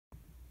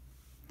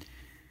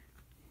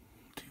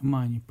you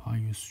mind if I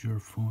use your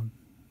phone?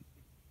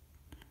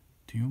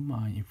 Do you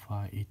mind if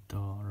I eat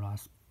the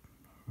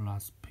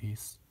last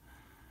piece?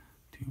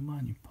 Do you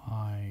mind if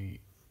I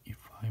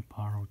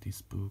borrow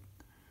this book?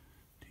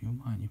 Do you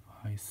mind if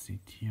I sit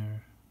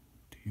here?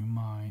 Do you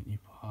mind if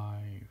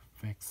I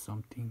fix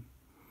something?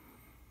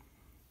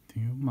 Do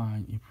you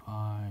mind if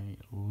I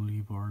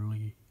leave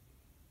early?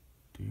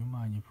 Do you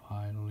mind if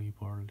I leave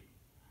early?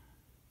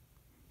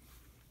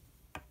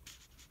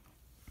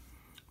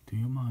 Do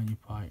you mind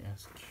if I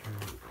ask you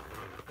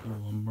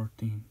one more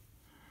thing?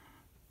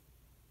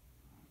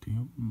 Do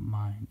you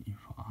mind if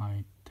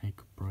I take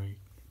a break?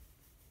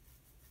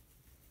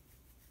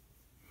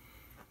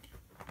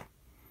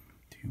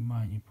 Do you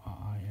mind if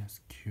I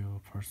ask you a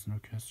personal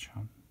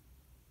question?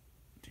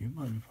 Do you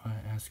mind if I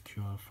ask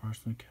you a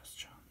personal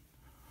question?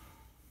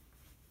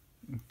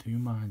 Do you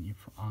mind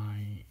if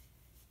I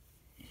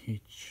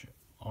hitch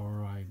a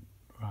ride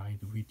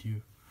with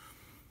you?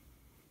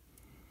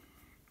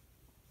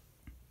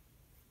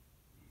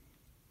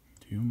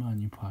 Do you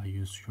mind if I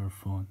use your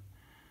phone?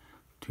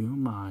 Do you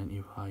mind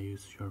if I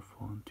use your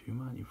phone? Do you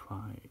mind if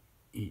I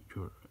eat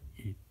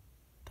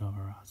the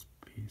last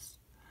piece?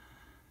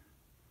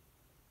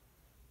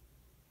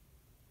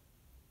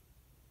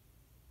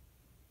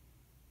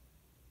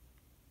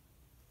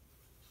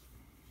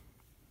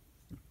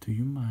 Do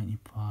you mind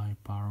if I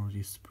borrow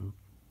this book?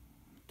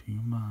 Do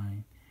you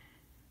mind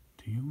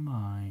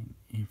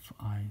if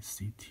I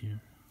sit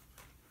here?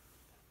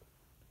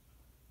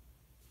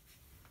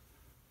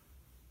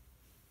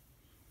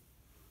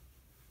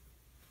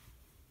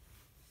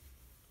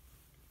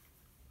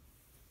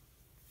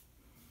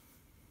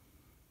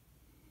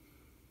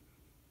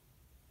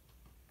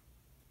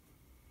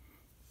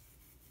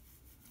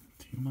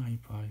 Do you mind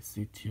if I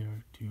sit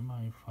here? Do you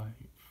mind if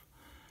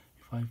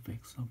I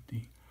fix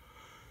something?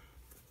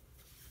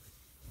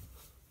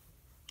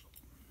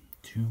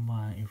 Do you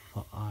mind if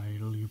I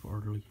leave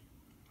early?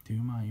 Do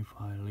you mind if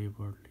I leave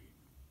early?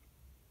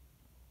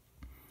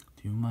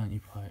 Do you mind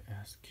if I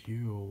ask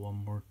you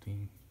one more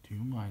thing? Do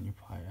you mind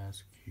if I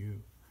ask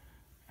you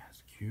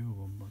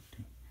one more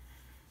thing?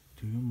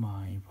 Do you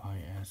mind if I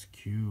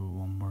ask you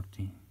one more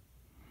thing?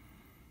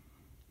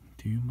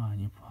 Do you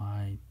mind if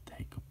I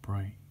take a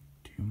break?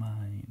 Do you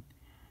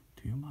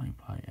mind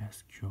if I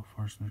ask you a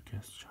personal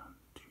question?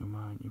 Do you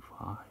mind if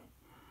I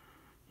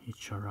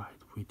hitch a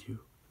ride with you?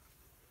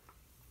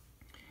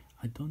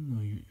 I don't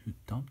know, you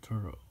dumped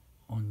her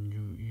on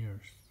New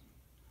Year's.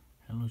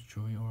 Hello,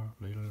 Joy, or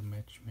little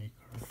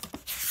matchmaker.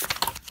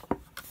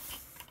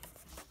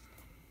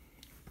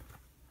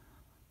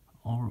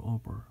 All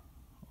over.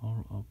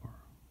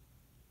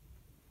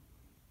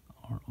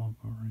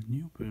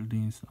 New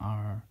buildings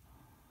are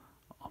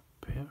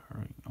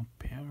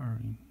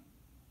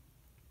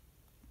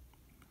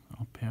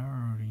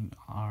appearing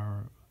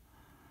are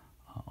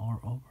all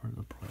over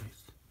the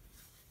place.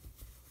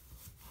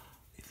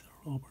 It's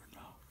all over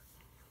now.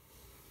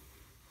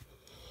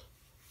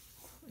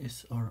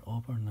 It's all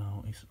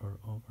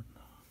over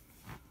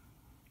now.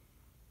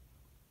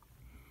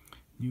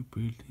 New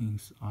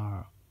buildings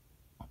are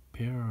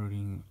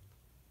appearing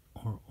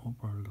all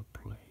over the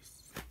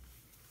place.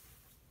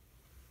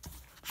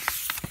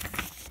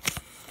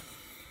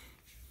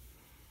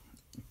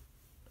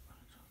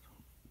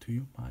 Do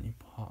you mind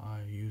if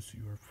I use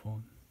your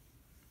phone?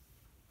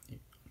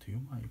 Do you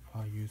mind if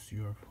I use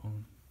your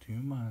phone? Do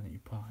you mind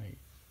if I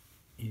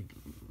eat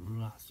the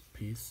last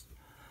piece?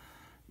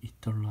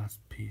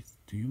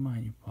 Do you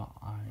mind if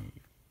I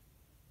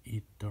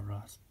eat the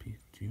last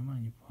piece? Do you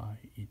mind if I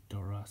eat the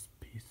last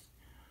piece?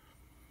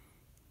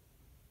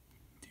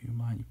 Do you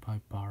mind if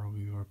I borrow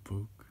your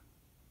book?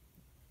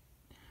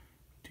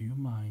 Do you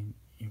mind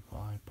if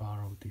I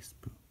borrow this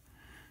book?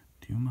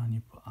 Do you mind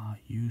if I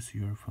use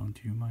your phone?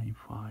 Do you mind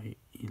if I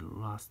eat the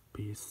last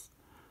piece?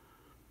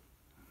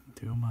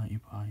 Do you mind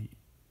if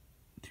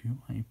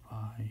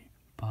I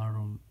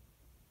borrow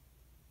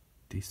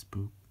this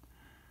book?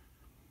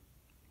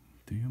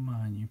 Do you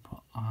mind if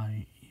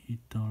I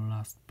eat the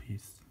last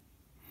piece?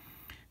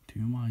 Do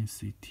you mind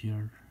sit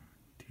here?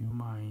 Do you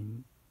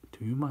mind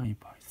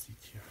if I sit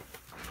here?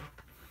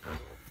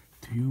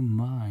 Do you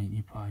mind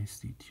if I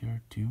sit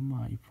here? Do you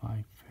mind if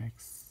I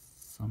fix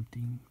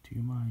something? Do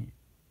you mind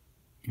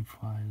if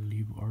I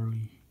leave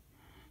early?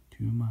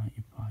 Do you mind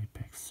if I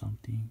pack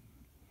something?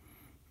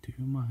 Do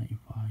you mind if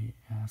I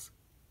ask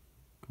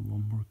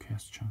one more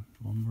question?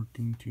 One more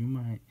thing? Do you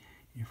mind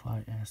if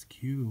I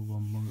ask you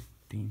one more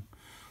thing?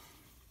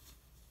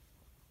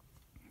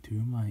 Do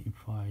you mind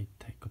if I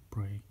take a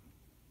break?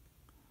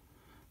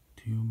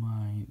 Do you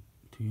mind if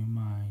I do you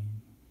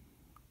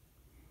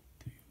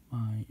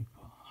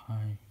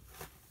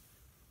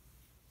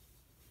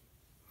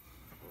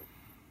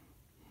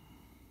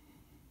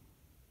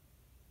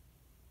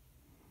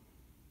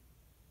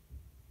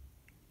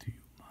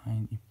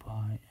mind if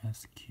I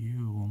ask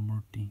you one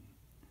more thing?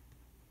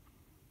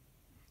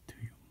 Do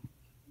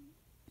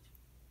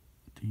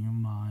you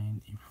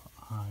mind if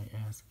I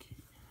ask you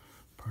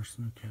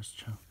personal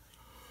question?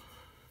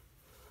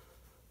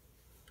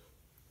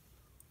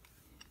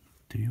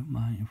 Do you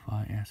mind if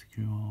I ask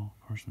you a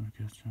personal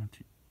question?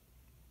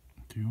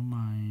 Do you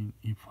mind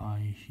if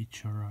I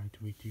hitch a ride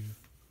with you?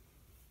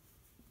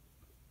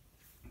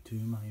 Do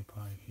you mind if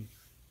I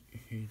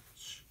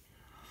hitch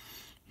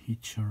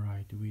a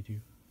ride with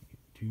you?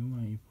 Do you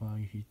mind if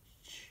I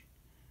hitch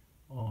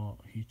a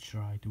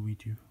ride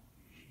with you?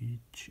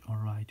 Hitch a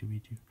ride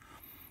with you.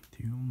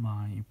 Do you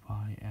mind if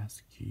I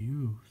ask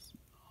you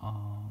a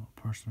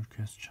personal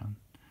question?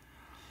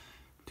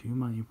 Do you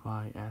mind if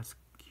I ask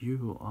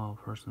you a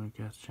personal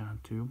question?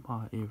 Do you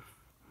mind if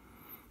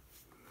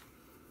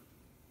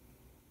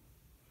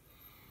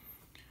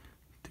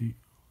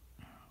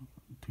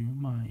do you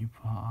mind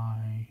if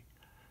I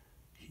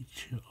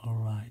hitch a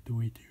ride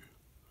with you?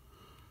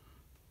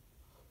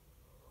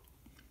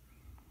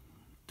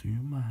 Do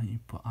you mind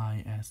if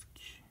I ask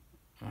you?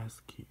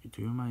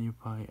 Do you mind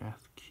if I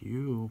ask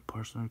you a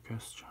personal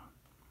question?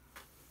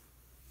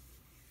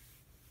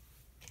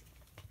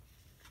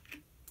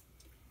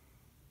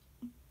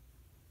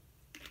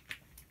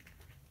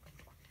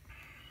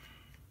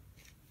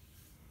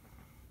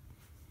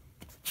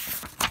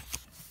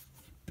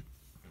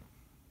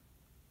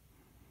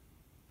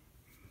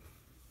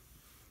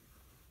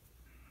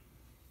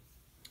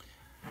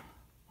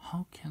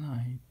 How can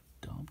I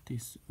dump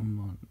this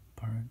woman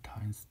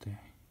Valentine's Day?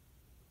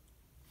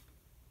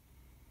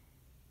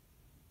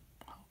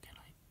 How can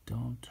I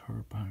dump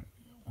her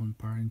on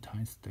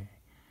Valentine's Day?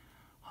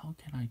 How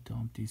can I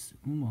dump this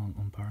woman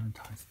on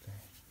Valentine's Day?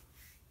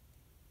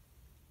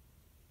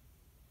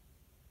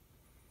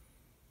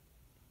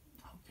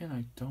 How can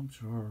I dump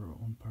her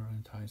on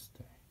Valentine's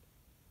Day?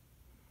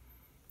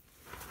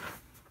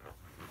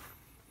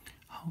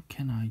 How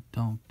can I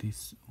dump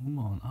this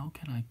woman? How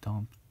can I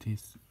dump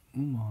this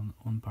woman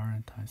on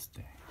Valentine's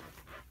Day?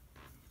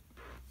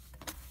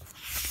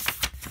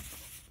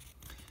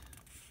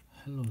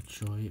 Hello,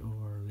 Joy,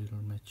 our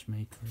little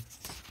matchmaker.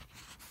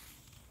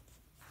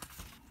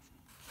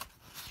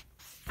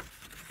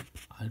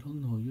 I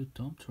don't know, you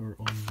dumped her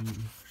on New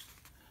Year's.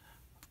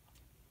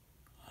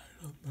 I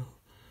don't know.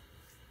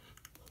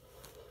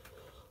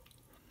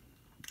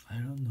 I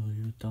don't know,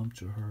 you dumped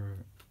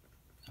her.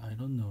 I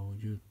don't know,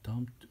 you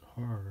dumped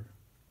her.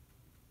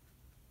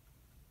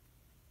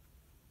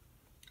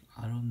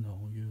 I don't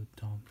know, you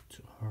dumped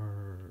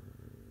her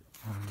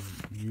on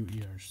New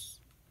Year's.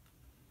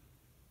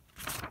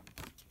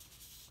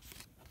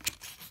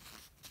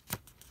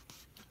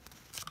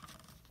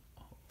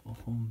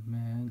 Oh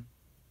man,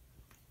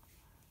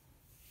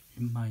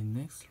 in my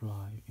next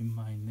life, in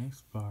my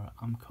next bar,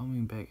 I'm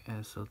coming back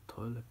as a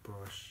toilet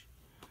brush.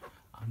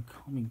 I'm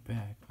coming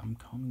back as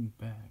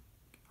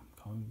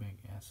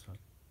a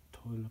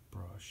toilet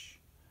brush.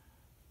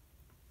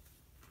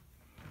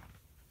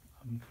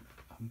 I'm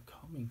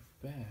coming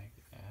back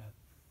as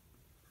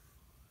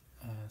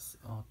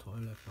a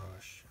toilet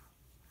brush.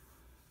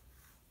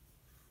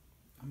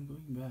 I'm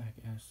going back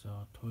as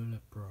a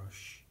toilet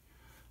brush.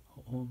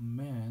 Oh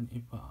man,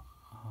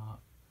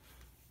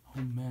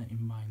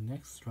 in my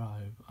next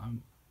life,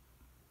 I'm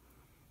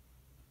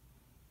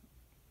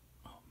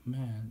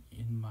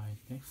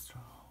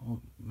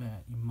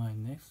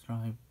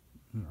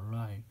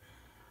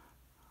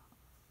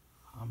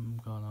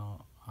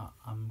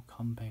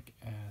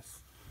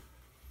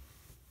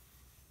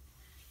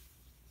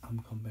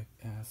come back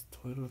as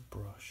toilet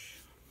brush.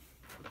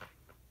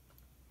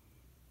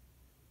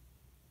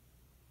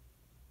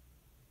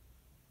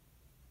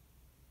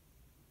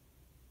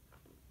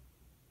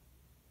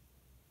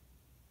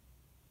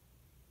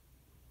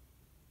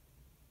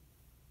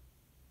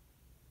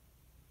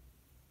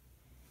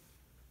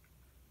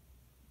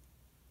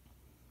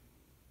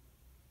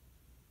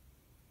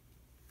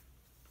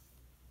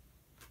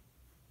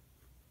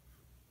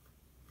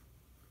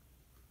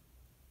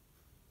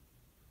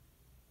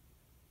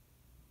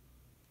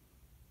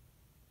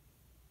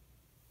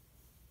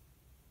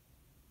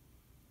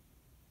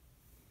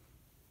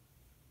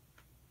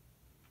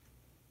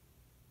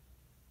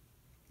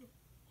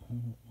 Oh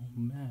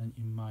man,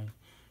 in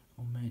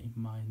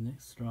my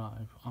next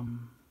life,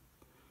 I'm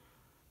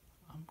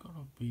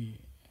gonna be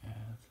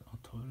as a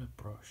toilet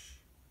brush.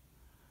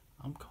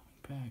 I'm coming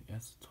back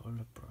as a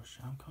toilet brush.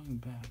 I'm coming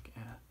back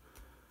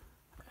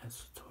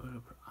as a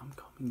toilet. I'm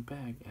coming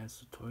back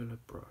as a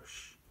toilet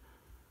brush.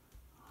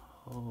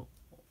 Oh,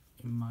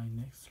 in my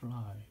next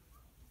life.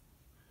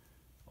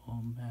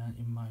 Oh man,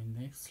 in my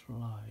next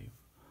life,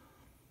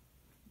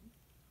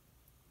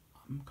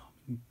 I'm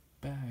coming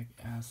back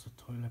as a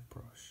toilet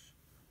brush.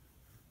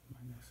 My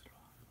next life.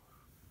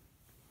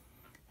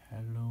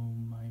 Hello,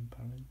 my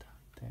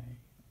Valentine Day.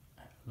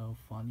 Hello,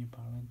 funny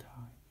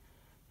Valentine.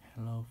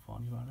 Hello,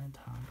 funny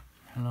Valentine.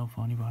 Hello,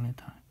 funny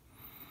Valentine.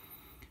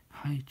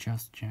 Hi,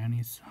 just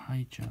Janice.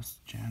 Hi,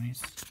 just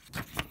Janice.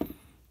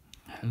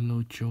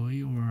 Hello,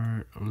 Joy,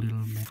 or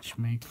little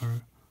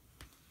matchmaker.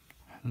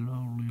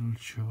 Hello, little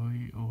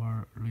Joy,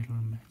 or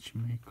little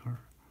matchmaker.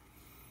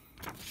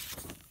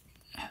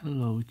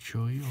 Hello,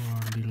 Joy,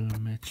 or little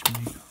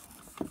matchmaker.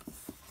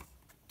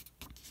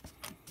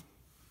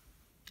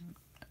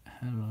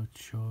 Hello,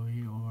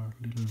 Joy, or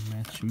little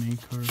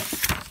matchmaker.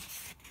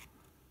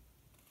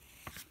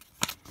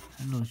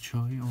 Hello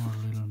Joy or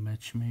little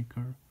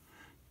matchmaker.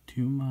 Do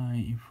you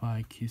mind if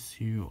I kiss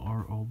you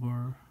all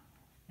over?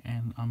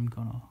 And I'm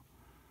gonna.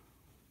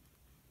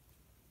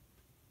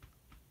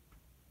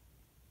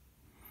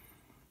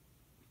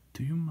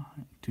 Do you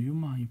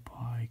mind if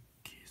I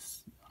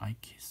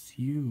kiss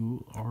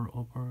you all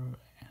over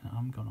and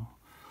I'm gonna.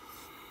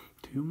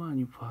 Do you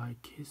mind if I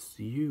kiss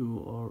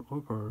you all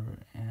over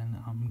and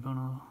I'm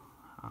gonna.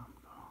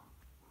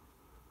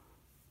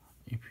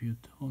 If you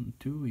don't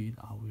do it,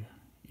 I will.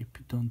 If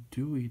you don't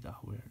do it, I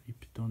will. If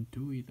you don't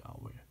do it, I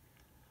will.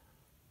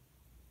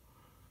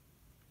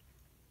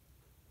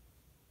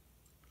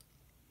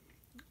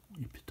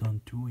 If you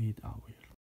don't do it, I will.